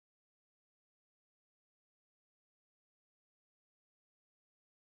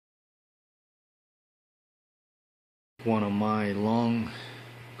One of my long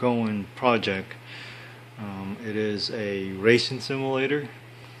going project. It is a racing simulator.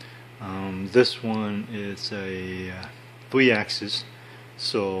 This one is a 3-axis,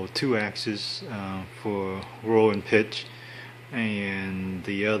 so 2 axis for roll and pitch, and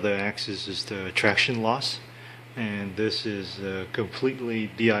the other axis is the traction loss. And this is completely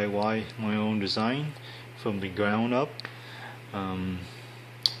DIY, my own design from the ground up.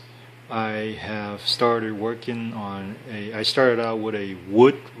 I have started working on I started out with a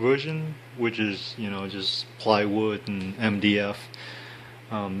wood version, which is just plywood and MDF.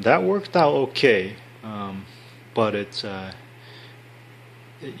 That worked out okay, but it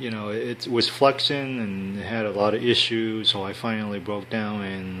was flexing and it had a lot of issues, so I finally broke down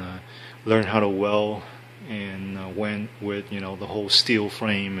and learned how to weld, and went with the whole steel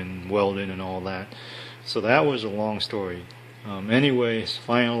frame and welding and all that. So that was a long story. Anyways,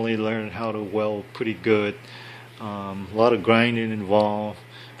 finally learned how to weld pretty good. A lot of grinding involved,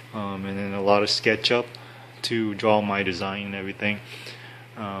 and then a lot of SketchUp to draw my design and everything.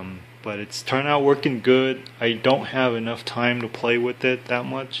 But it's turned out working good. I don't have enough time to play with it that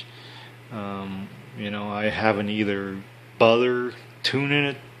much. I haven't either bothered tuning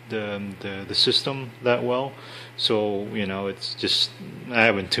it, the system that well. So it's just, I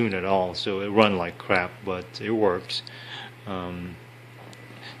haven't tuned it at all. So it run like crap, but it works.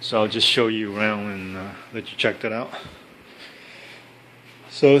 So I'll just show you around and let you check that out.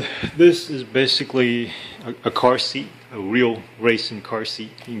 So this is basically a car seat, a real racing car seat.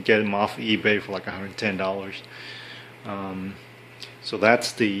 You can get them off of eBay for like $110. So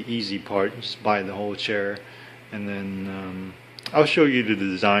that's the easy part. Just buy the whole chair, and then I'll show you the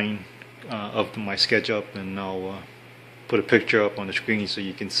design of my SketchUp, and I'll put a picture up on the screen so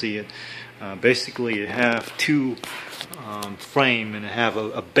you can see it. Basically, it have two frame, and it have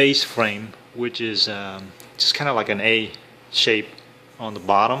a base frame, which is just kind of like an A shape on the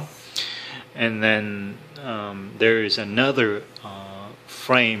bottom, and then there is another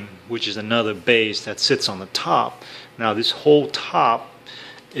frame, which is another base that sits on the top. Now this whole top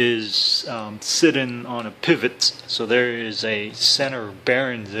is sitting on a pivot, so there is a center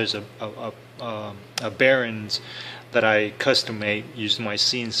bearings. There's a bearings that I custom made using my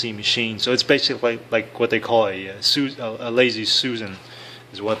CNC machine. So it's basically like what they call a lazy Susan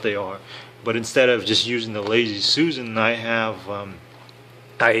is what they are. But instead of just using the lazy Susan, I have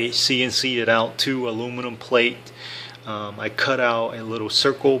I CNC'd it out 2 aluminum plate. I cut out a little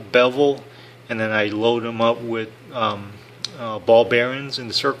circle bevel, and then I load them up with ball bearings in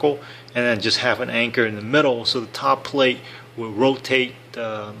the circle, and then just have an anchor in the middle, so the top plate will rotate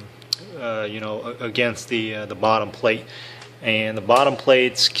against the bottom plate, and the bottom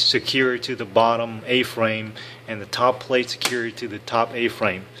plate's secured to the bottom A-frame, and the top plate secured to the top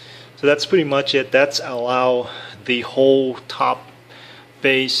A-frame. So that's pretty much it. That's allow the whole top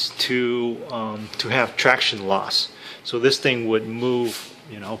base to have traction loss. So this thing would move,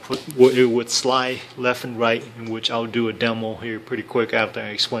 it would slide left and right, in which I'll do a demo here pretty quick after I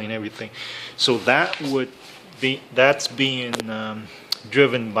explain everything. So that's being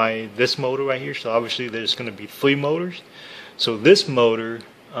driven by this motor right here. So obviously there's going to be 3 motors. So this motor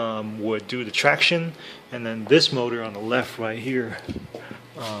would do the traction, and then this motor on the left right here,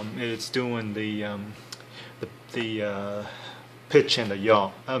 it's doing the pitch and the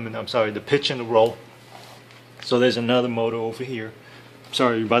yaw. The pitch and the roll. So there's another motor over here.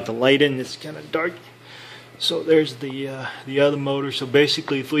 Sorry about the lighting, it's kind of dark. So there's the other motor. So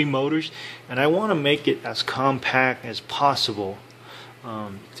basically 3 motors, and I want to make it as compact as possible,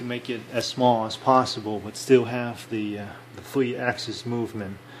 to make it as small as possible, but still have the 3-axis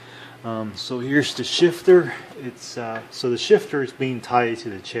movement. So here's the shifter. It's so the shifter is being tied to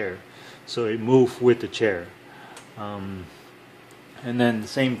the chair, so it moves with the chair. And then the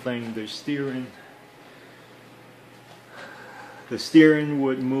same thing, the steering. The steering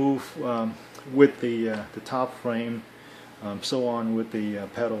would move with the top frame, so on with the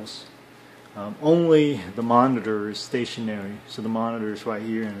pedals. Only the monitor is stationary. So the monitor is right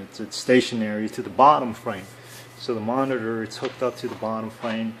here, and it's stationary to the bottom frame. So the monitor, it's hooked up to the bottom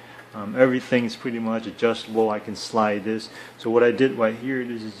frame. Everything is pretty much adjustable. I can slide this. So what I did right here,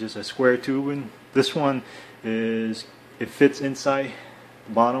 this is just a square tubing. This one it fits inside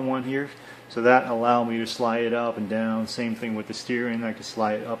the bottom one here. So that allowed me to slide it up and down. Same thing with the steering, I can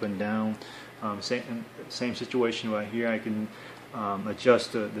slide it up and down. Same situation right here. I can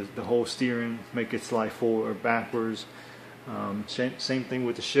adjust the whole steering, make it slide forward or backwards. Same thing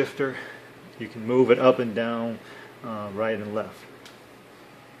with the shifter. You can move it up and down, right and left.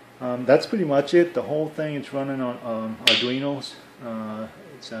 That's pretty much it. The whole thing is running on Ardruinos.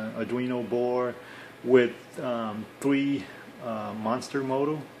 It's an Ardruino board with three Monster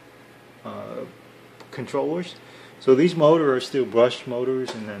Moto controllers. So these motors are still brushed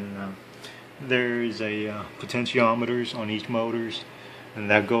motors, and then there is a potentiometers on each motors, and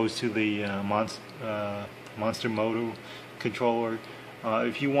that goes to the Monster Moto controller.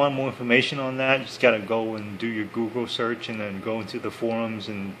 If you want more information on that, you just gotta go and do your Google search, and then go into the forums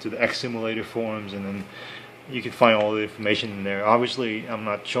and to the X Simulator forums, and then you can find all the information in there. Obviously, I'm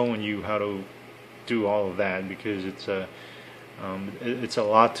not showing you how to do all of that because it's a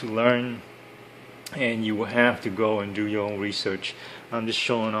lot to learn, and you will have to go and do your own research. I'm just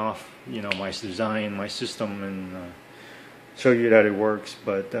showing off, you know, my design, my system, and show you that it works.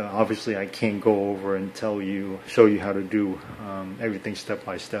 But obviously, I can't go over and show you how to do everything step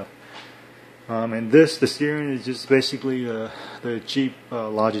by step. And the steering is just basically the cheap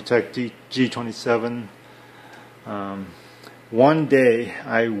Logitech G27. One day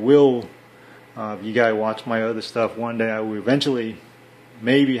I will, if you guys watch my other stuff, one day I will eventually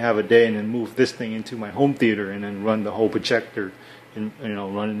maybe have a day and then move this thing into my home theater and then run the whole projector and, you know,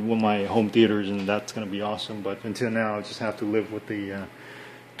 run with my home theaters, and that's going to be awesome. But until now, I just have to live with the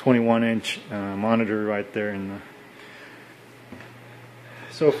 21-inch monitor right there. And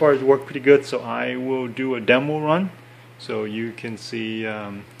so far it's worked pretty good, so I will do a demo run so you can see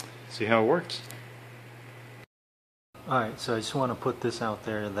how it works. Alright, so I just want to put this out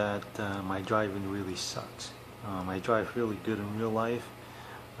there that my driving really sucks. I drive really good in real life,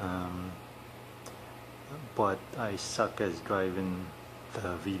 but I suck as driving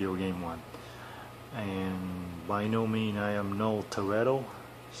the video game one. And by no means I am no Toretto,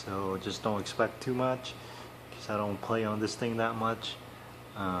 so just don't expect too much, because I don't play on this thing that much.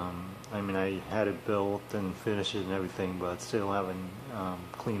 I mean, I had it built and finished it and everything, but still haven't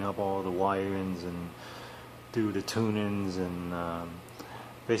cleaned up all the wirings and do the tunings, and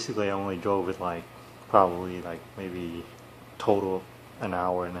basically I only drove it probably maybe total an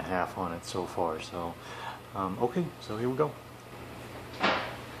hour and a half on it so far. So okay, so here we go.